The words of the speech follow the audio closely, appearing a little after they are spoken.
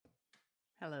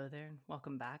Hello there, and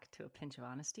welcome back to A Pinch of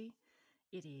Honesty.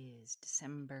 It is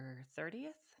December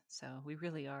 30th, so we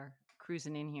really are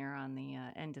cruising in here on the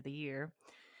end of the year.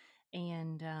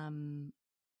 And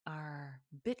our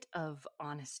bit of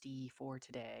honesty for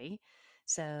today.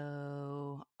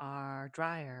 So, our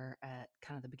dryer at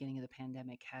kind of the beginning of the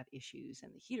pandemic had issues,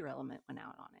 and the heater element went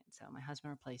out on it. So, my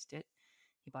husband replaced it.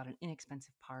 He bought an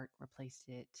inexpensive part, replaced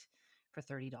it for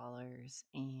 $30,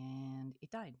 and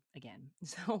it died again.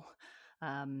 So,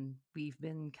 we've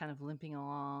been kind of limping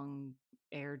along,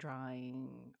 air drying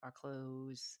our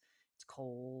clothes. It's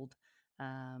cold.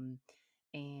 Um,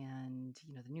 and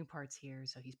the new part's here,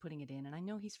 so he's putting it in, and I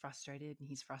know he's frustrated, and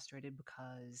he's frustrated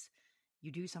because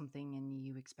you do something and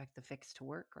you expect the fix to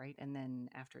work, right? And then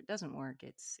after it doesn't work,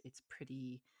 it's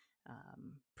pretty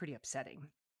upsetting.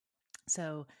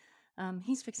 So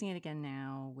he's fixing it again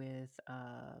now with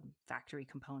a factory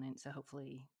component, so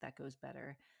hopefully that goes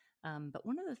better. But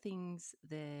one of the things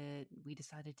that we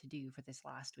decided to do for this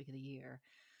last week of the year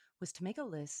was to make a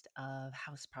list of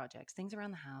house projects, things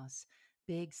around the house,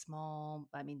 big, small.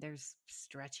 I mean, there's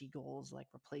stretchy goals like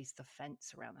replace the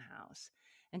fence around the house,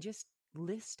 and just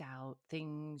list out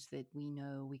things that we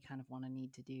know we kind of want to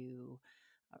need to do.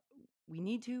 uh, We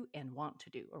need to and want to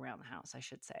do around the house, I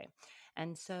should say.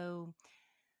 And so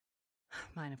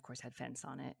mine, of course, had fence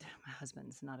on it. My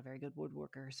husband's not a very good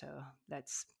woodworker, so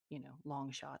that's,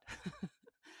 long shot.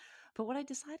 But what I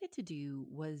decided to do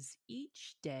was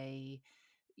each day,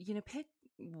 pick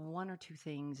one or two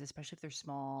things, especially if they're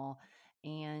small,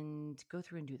 and go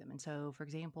through and do them. And so, for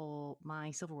example,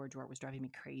 my silverware drawer was driving me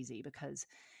crazy because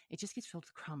it just gets filled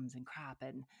with crumbs and crap.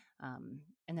 And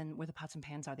then where the pots and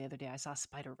pans are the other day, I saw a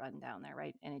spider run down there,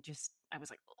 right? And I was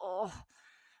like, oh.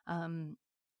 Um,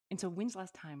 and so when's the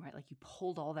last time, right? Like you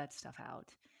pulled all that stuff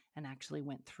out and actually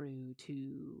went through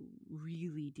to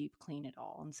really deep clean it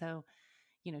all. And so,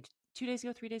 2 days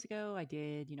ago, 3 days ago, I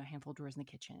did, a handful of drawers in the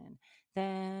kitchen.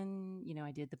 Then,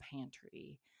 I did the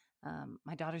pantry.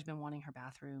 My daughter's been wanting her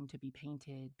bathroom to be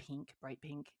painted pink, bright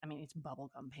pink. I mean, it's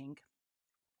bubblegum pink.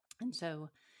 And so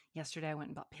yesterday I went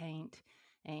and bought paint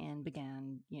and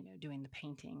began, doing the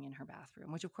painting in her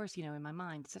bathroom, which of course, in my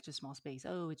mind, it's such a small space.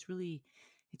 Oh, it's only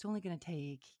going to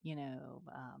take,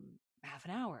 half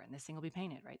an hour and this thing will be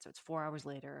painted, right? So it's 4 hours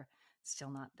later, still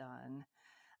not done.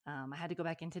 I had to go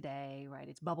back in today, right?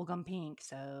 It's bubblegum pink,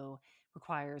 so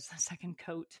requires a second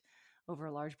coat over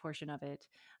a large portion of it.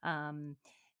 But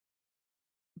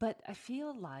I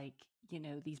feel like,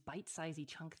 these bite-sizey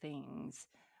chunk things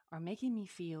are making me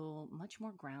feel much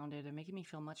more grounded and making me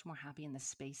feel much more happy in the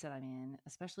space that I'm in,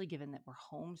 especially given that we're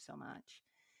home so much.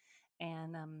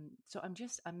 And so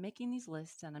I'm making these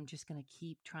lists and I'm just going to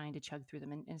keep trying to chug through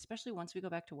them. And especially once we go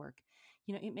back to work,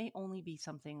 it may only be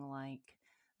something like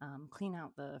clean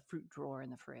out the fruit drawer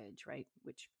in the fridge, right?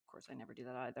 Which, of course, I never do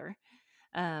that either.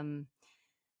 Um,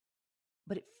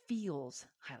 but it feels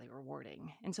highly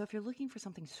rewarding. And so if you're looking for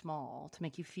something small to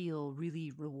make you feel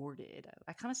really rewarded,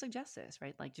 I kind of suggest this,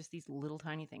 right? Like just these little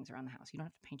tiny things around the house. You don't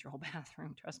have to paint your whole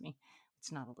bathroom. Trust me,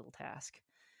 it's not a little task.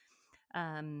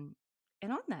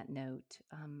 And on that note,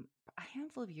 a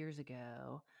handful of years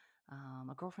ago,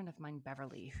 a girlfriend of mine,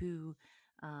 Beverly, who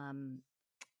um,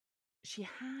 she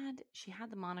had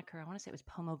the moniker, I want to say it was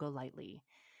Pomo Go Lightly.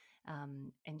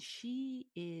 And she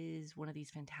is one of these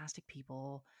fantastic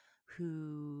people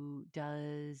who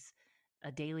does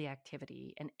a daily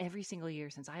activity. And every single year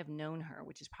since I have known her,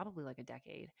 which is probably like a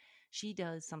decade, she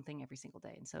does something every single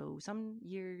day. And so some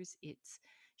years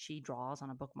she draws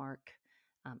on a bookmark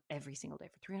every single day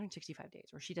for 365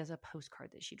 days, or she does a postcard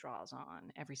that she draws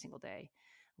on every single day.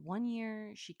 One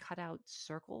year she cut out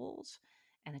circles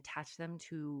and attached them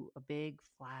to a big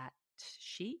flat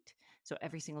sheet. So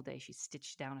every single day she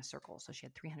stitched down a circle. So she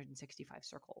had 365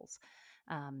 circles.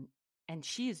 And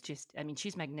she is just, I mean,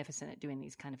 she's magnificent at doing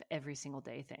these kind of every single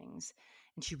day things.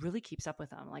 And she really keeps up with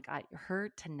them. Like her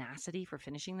tenacity for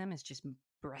finishing them is just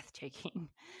breathtaking.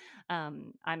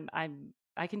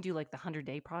 I can do like the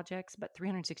 100-day projects, but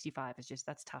 365 is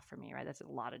that's tough for me, right? That's a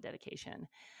lot of dedication.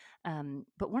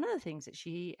 But one of the things that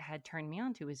she had turned me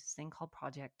on to is this thing called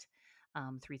Project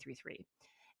 333.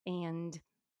 And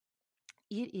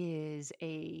it is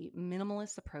a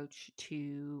minimalist approach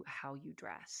to how you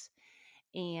dress.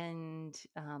 And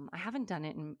I haven't done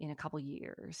it in a couple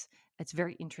years. It's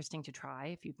very interesting to try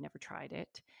if you've never tried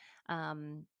it.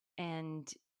 Um,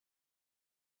 and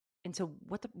and so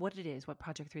what it is, what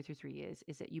Project 333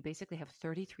 is that you basically have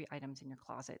 33 items in your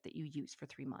closet that you use for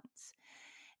 3 months.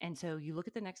 And so you look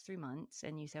at the next 3 months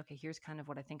and you say, okay, here's kind of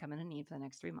what I think I'm going to need for the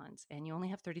next 3 months. And you only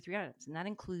have 33 items. And that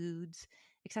includes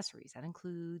accessories. That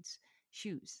includes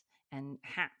shoes. and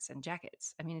hats and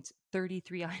jackets. I mean, it's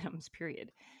 33 items,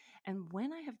 period. And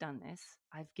when I have done this,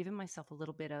 I've given myself a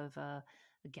little bit of a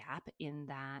gap in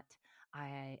that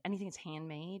anything that's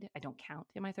handmade, I don't count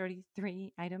in my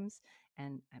 33 items,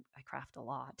 and I craft a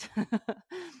lot.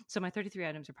 So my 33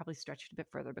 items are probably stretched a bit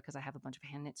further because I have a bunch of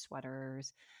hand knit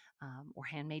sweaters, or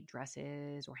handmade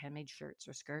dresses, or handmade shirts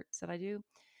or skirts that I do.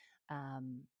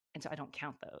 And so I don't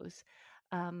count those.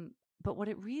 But what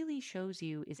it really shows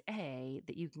you is A,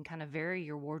 that you can kind of vary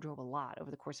your wardrobe a lot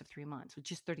over the course of 3 months with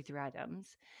just 33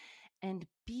 items. And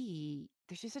B,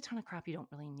 there's just a ton of crap you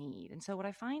don't really need. And so what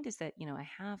I find is that, I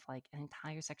have like an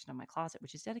entire section of my closet,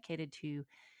 which is dedicated to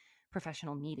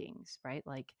professional meetings, right?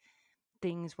 Like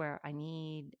things where I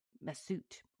need a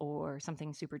suit or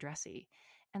something super dressy.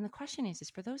 And the question is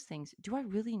for those things, do I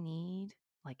really need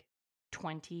like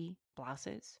 20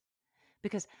 blouses?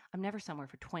 Because I'm never somewhere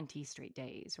for 20 straight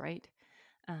days, right?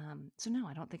 So no,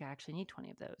 I don't think I actually need 20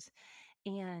 of those.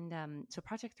 And so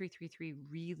Project 333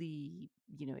 really,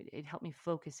 it helped me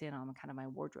focus in on kind of my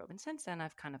wardrobe. And since then,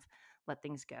 I've kind of let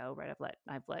things go, right?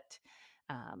 I've let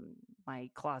my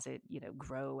closet,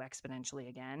 grow exponentially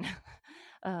again.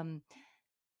 um,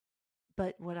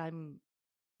 but what I'm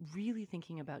really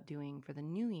thinking about doing for the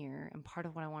new year, and part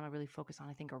of what I want to really focus on,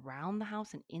 I think, around the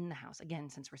house and in the house, again,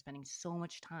 since we're spending so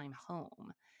much time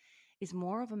home, is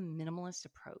more of a minimalist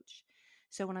approach.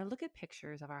 So when I look at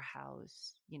pictures of our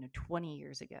house, 20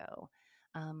 years ago,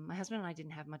 my husband and I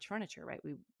didn't have much furniture, right?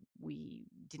 We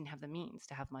didn't have the means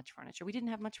to have much furniture. We didn't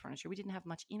have much furniture. We didn't have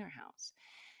much in our house.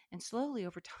 And slowly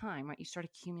over time, right, you start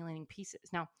accumulating pieces.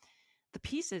 Now, the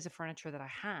pieces of furniture that I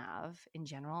have in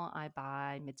general, I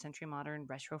buy mid-century modern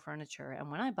retro furniture.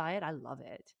 And when I buy it, I love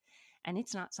it. And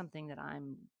it's not something that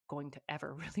I'm going to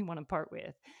ever really want to part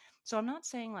with. So I'm not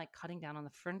saying like cutting down on the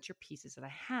furniture pieces that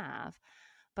I have,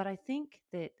 but I think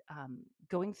that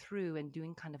going through and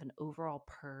doing kind of an overall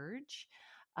purge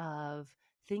of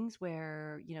things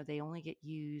where, they only get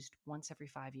used once every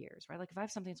 5 years, right? Like if I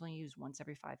have something that's only used once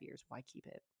every 5 years, why keep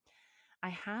it? I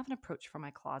have an approach for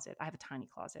my closet. I have a tiny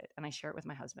closet and I share it with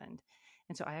my husband.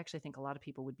 And so I actually think a lot of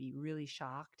people would be really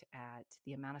shocked at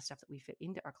the amount of stuff that we fit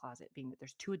into our closet, being that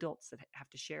there's two adults that have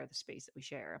to share the space that we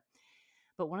share.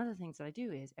 But one of the things that I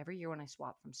do is every year when I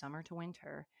swap from summer to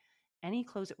winter, any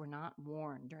clothes that were not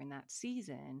worn during that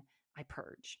season, I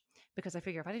purge, because I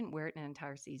figure if I didn't wear it an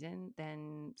entire season,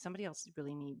 then somebody else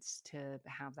really needs to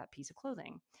have that piece of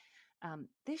clothing.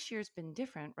 This year's been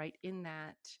different, right? In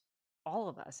that all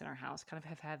of us in our house kind of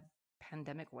have had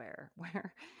pandemic wear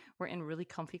where we're in really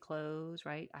comfy clothes,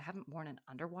 right? I haven't worn an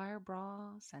underwire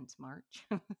bra since March.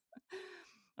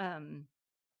 um,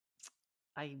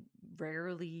 I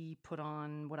rarely put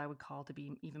on what I would call to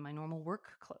be even my normal work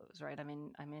clothes, right? I'm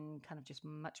in kind of just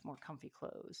much more comfy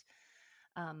clothes.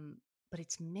 Um, but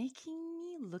it's making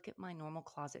me look at my normal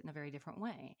closet in a very different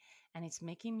way. And it's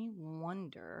making me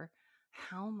wonder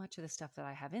how much of the stuff that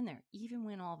I have in there, even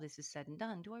when all this is said and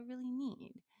done, do I really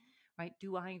need? Right?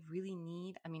 Do I really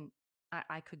need? I mean,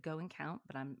 I could go and count,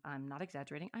 but I'm not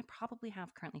exaggerating. I probably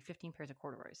have currently 15 pairs of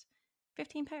corduroys.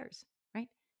 15 pairs, right?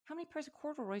 How many pairs of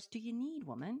corduroys do you need,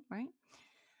 woman? Right?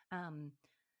 Um,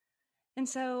 and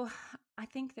so I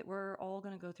think that we're all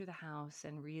going to go through the house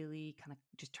and really kind of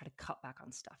just try to cut back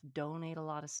on stuff, donate a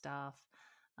lot of stuff,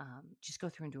 just go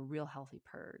through and do a real healthy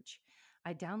purge.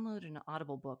 I downloaded an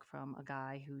Audible book from a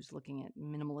guy who's looking at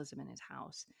minimalism in his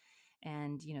house.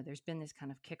 And, there's been this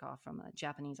kind of kickoff from a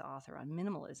Japanese author on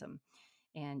minimalism.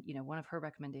 And, one of her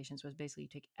recommendations was basically you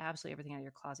take absolutely everything out of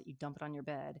your closet, you dump it on your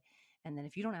bed. And then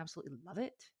if you don't absolutely love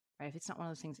it, right, if it's not one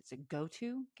of those things that's a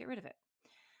go-to, get rid of it.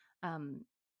 Um,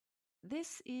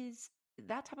 this is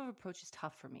that type of approach is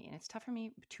tough for me, and it's tough for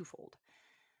me twofold.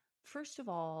 First of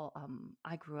all,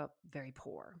 I grew up very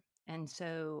poor, and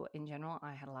so in general,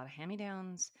 I had a lot of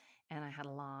hand-me-downs, and I had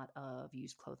a lot of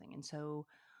used clothing, and so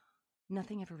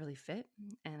nothing ever really fit,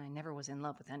 and I never was in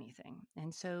love with anything.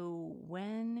 And so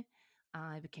when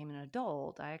I became an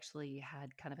adult, I actually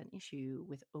had kind of an issue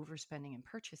with overspending and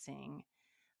purchasing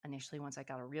initially once I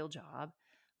got a real job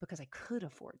because I could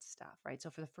afford stuff, right? So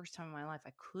for the first time in my life,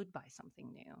 I could buy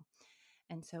something new.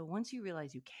 And so once you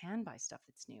realize you can buy stuff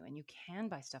that's new and you can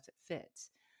buy stuff that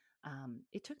fits,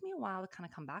 it took me a while to kind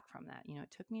of come back from that.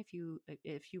 It took me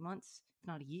a few months, if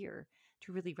not a year,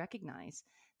 to really recognize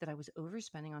that I was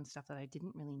overspending on stuff that I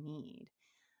didn't really need.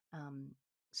 Um,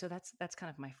 so that's kind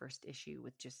of my first issue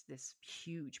with just this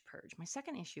huge purge. My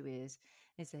second issue is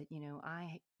that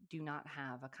I do not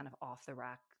have a kind of off the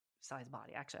rack size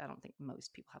body. Actually, I don't think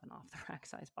most people have an off the rack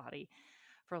size body.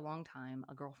 For a long time,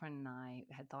 a girlfriend and I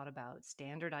had thought about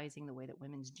standardizing the way that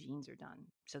women's jeans are done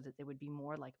so that they would be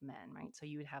more like men, right? So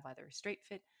you would have either a straight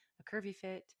fit, a curvy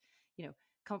fit, you know,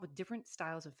 come up with different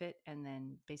styles of fit and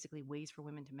then basically ways for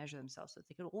women to measure themselves so that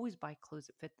they could always buy clothes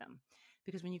that fit them.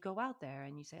 Because when you go out there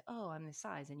and you say, oh, I'm this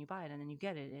size, and you buy it and then you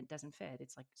get it and it doesn't fit,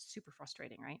 it's like super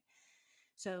frustrating, right?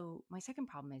 So my second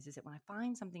problem is that when I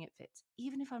find something it fits,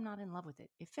 even if I'm not in love with it,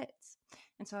 it fits.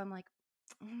 And so I'm like,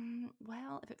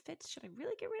 well, if it fits, should I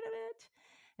really get rid of it?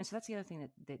 And so that's the other thing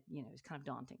that is kind of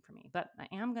daunting for me. But I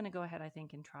am going to go ahead, I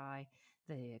think, and try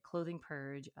the clothing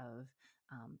purge of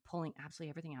pulling absolutely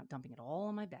everything out, dumping it all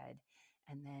on my bed,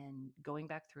 and then going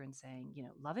back through and saying,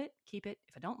 love it, keep it.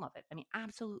 If I don't love it, I mean,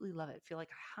 absolutely love it, feel like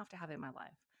I have to have it in my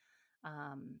life,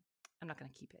 I'm not going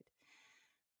to keep it.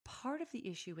 Part of the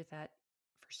issue with that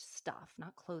for stuff,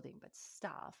 not clothing, but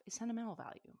stuff, is sentimental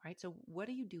value, right? So what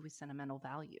do you do with sentimental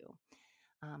value?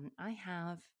 I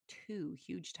have 2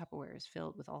 huge Tupperwares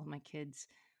filled with all of my kids'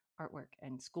 artwork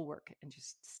and schoolwork and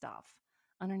just stuff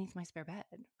underneath my spare bed,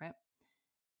 right?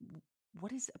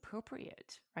 What is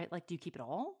appropriate, right? Like, do you keep it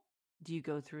all? Do you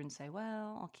go through and say,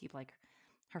 well, I'll keep like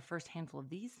her first handful of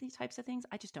these types of things?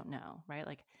 I just don't know, right?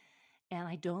 Like, and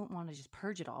I don't want to just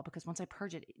purge it all, because once I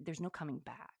purge it, there's no coming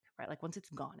back, right? Like once it's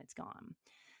gone, it's gone.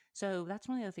 So that's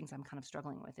one of the other things I'm kind of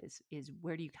struggling with is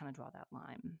where do you kind of draw that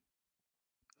line?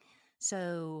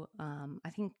 So I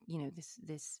think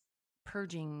this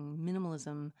purging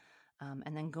minimalism,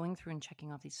 and then going through and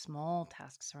checking off these small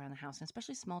tasks around the house, and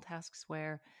especially small tasks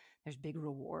where there's big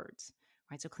rewards,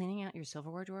 right? So cleaning out your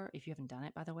silverware drawer, if you haven't done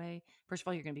it, by the way, first of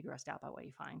all, you're going to be grossed out by what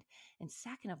you find, and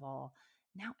second of all,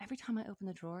 now every time I open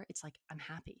the drawer, it's like I'm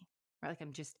happy. Right? Like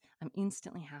I'm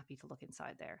instantly happy to look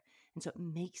inside there. And so it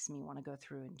makes me want to go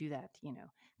through and do that,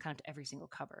 kind of to every single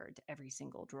cupboard, to every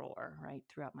single drawer, right?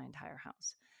 Throughout my entire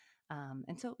house.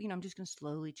 And so, I'm just going to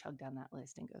slowly chug down that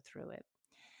list and go through it.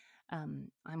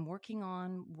 I'm working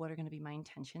on what are going to be my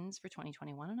intentions for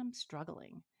 2021, and I'm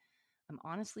struggling. I'm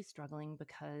honestly struggling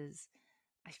because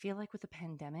I feel like with the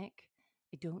pandemic,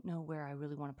 I don't know where I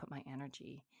really want to put my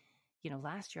energy.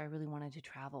 Last year I really wanted to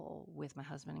travel with my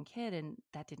husband and kid, and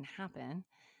that didn't happen.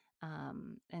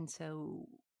 And so,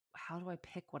 how do I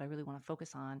pick what I really want to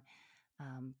focus on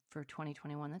for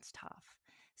 2021? That's tough.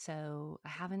 So I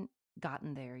haven't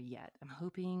gotten there yet. I'm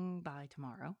hoping by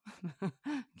tomorrow,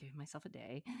 give myself a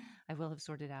day, I will have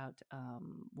sorted out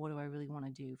what do I really want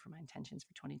to do for my intentions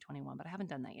for 2021, but I haven't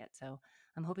done that yet. So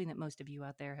I'm hoping that most of you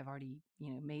out there have already,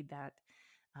 made that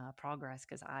progress,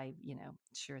 because I,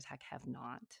 sure as heck have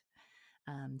not.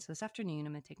 So this afternoon,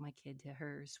 I'm going to take my kid to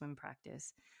her swim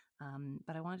practice.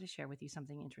 But I wanted to share with you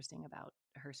something interesting about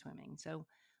her swimming. So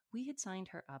we had signed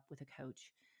her up with a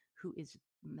coach who is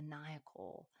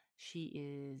maniacal. She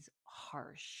is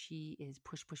harsh. She is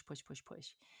push, push, push, push, push.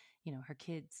 Her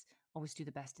kids always do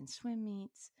the best in swim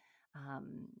meets.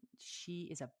 She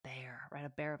is a bear, right? A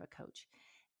bear of a coach.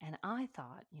 And I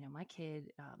thought, my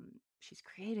kid, she's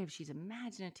creative, she's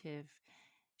imaginative,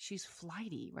 she's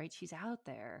flighty, right? She's out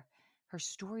there. Her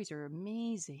stories are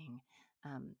amazing,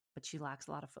 but she lacks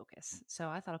a lot of focus. So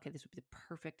I thought, okay, this would be the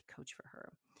perfect coach for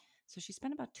her. So she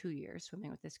spent about 2 years swimming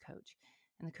with this coach,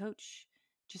 and the coach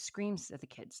just screams at the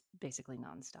kids basically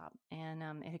nonstop. And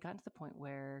it had gotten to the point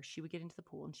where she would get into the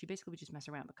pool and she basically would just mess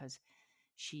around because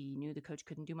she knew the coach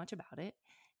couldn't do much about it.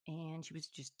 And she was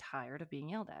just tired of being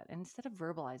yelled at. And instead of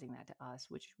verbalizing that to us,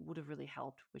 which would have really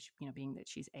helped, which, being that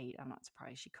she's 8, I'm not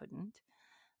surprised she couldn't.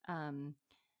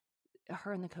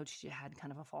 Her and the coach had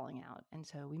kind of a falling out. And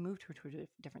so we moved her to a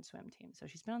different swim team. So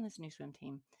she's been on this new swim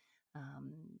team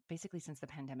basically since the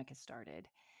pandemic has started.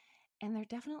 And they're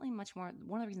definitely much more,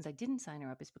 one of the reasons I didn't sign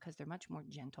her up is because they're much more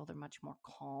gentle. They're much more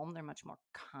calm. They're much more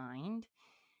kind.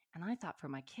 And I thought for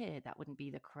my kid, that wouldn't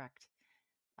be the correct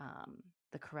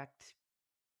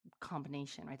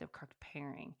combination, right? The correct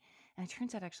pairing. And it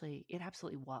turns out actually, it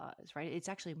absolutely was, right? It's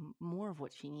actually more of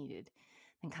what she needed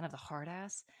than kind of the hard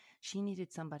ass. She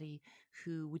needed somebody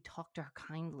who would talk to her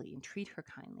kindly and treat her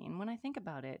kindly. And when I think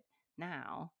about it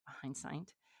now,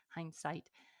 hindsight,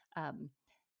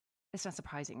 it's not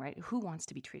surprising, right? Who wants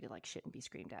to be treated like shit and be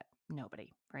screamed at?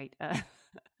 Nobody, right?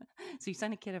 So you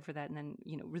sign a kid up for that, and then,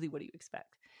 really, what do you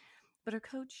expect? But her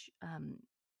coach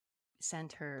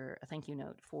sent her a thank you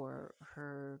note for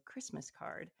her Christmas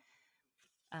card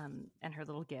and her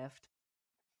little gift.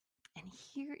 And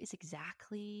here is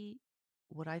exactly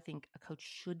what I think a coach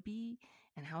should be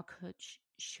and how a coach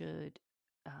should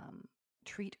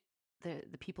treat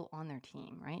the people on their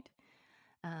team, right?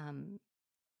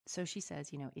 So she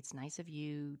says, it's nice of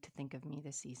you to think of me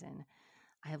this season.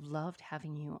 I have loved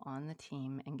having you on the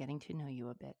team and getting to know you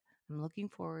a bit. I'm looking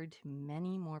forward to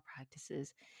many more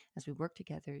practices as we work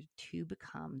together to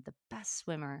become the best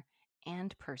swimmer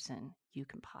and person you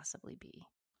can possibly be.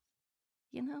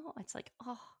 It's like,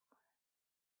 oh,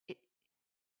 it,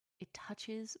 it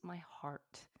touches my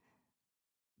heart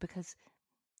because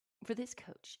for this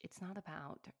coach, it's not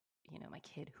about, my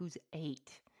kid who's 8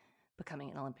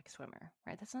 becoming an Olympic swimmer,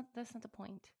 right? That's not the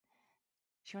point.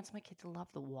 She wants my kid to love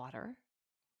the water.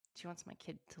 She wants my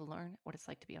kid to learn what it's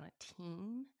like to be on a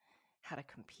team, how to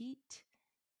compete.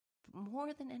 But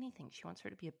more than anything, she wants her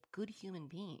to be a good human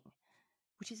being,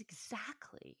 which is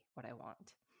exactly what I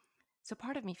want. So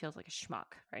part of me feels like a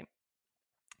schmuck, right?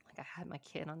 Like I had my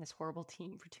kid on this horrible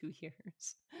team for 2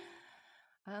 years.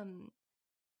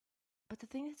 But the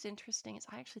thing that's interesting is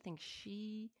I actually think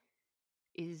she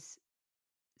is,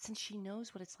 since she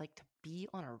knows what it's like to be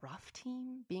on a rough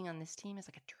team, being on this team is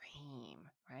like a dream,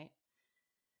 right?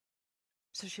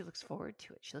 So she looks forward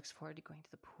to it. She looks forward to going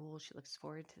to the pool. She looks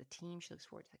forward to the team. She looks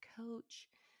forward to the coach.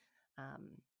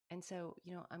 And so,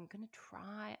 I'm going to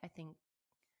try, I think,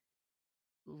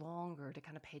 longer to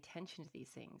kind of pay attention to these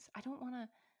things. I don't want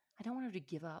her to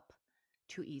give up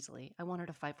too easily. I want her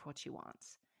to fight for what she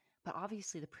wants. But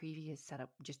obviously the previous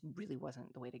setup just really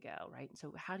wasn't the way to go, right? And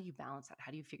so how do you balance that?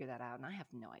 How do you figure that out? And I have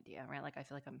no idea, right? Like I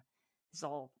feel like this is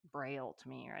all braille to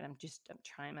me, right? I'm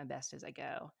trying my best as I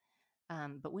go.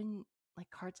 But when like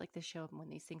cards like this show up and when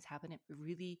these things happen, it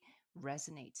really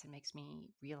resonates and makes me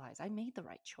realize I made the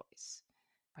right choice,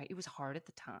 right? It was hard at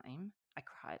the time. I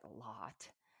cried a lot.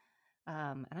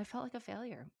 And I felt like a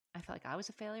failure. I felt like I was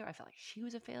a failure. I felt like she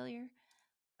was a failure.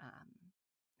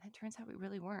 It turns out we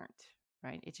really weren't,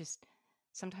 right? It just,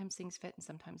 sometimes things fit and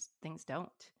sometimes things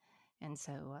don't. And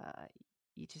so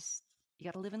you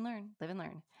got to live and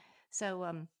learn.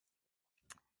 So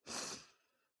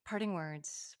parting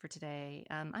words for today.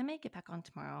 I may get back on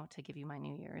tomorrow to give you my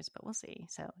New Year's, but we'll see.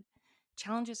 So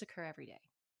challenges occur every day.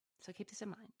 So keep this in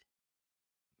mind.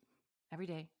 Every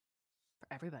day,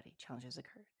 for everybody, challenges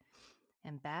occur.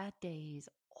 And bad days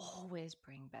always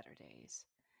bring better days.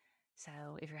 So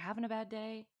if you're having a bad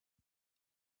day,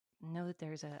 know that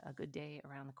there's a good day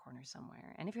around the corner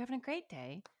somewhere. And if you're having a great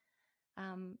day,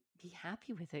 be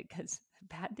happy with it because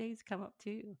bad days come up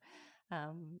too.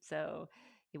 So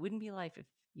it wouldn't be life if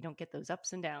you don't get those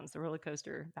ups and downs, the roller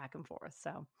coaster back and forth.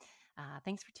 So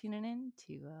thanks for tuning in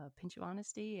to Pinch of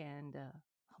Honesty, and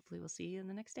hopefully we'll see you in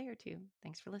the next day or two.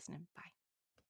 Thanks for listening. Bye.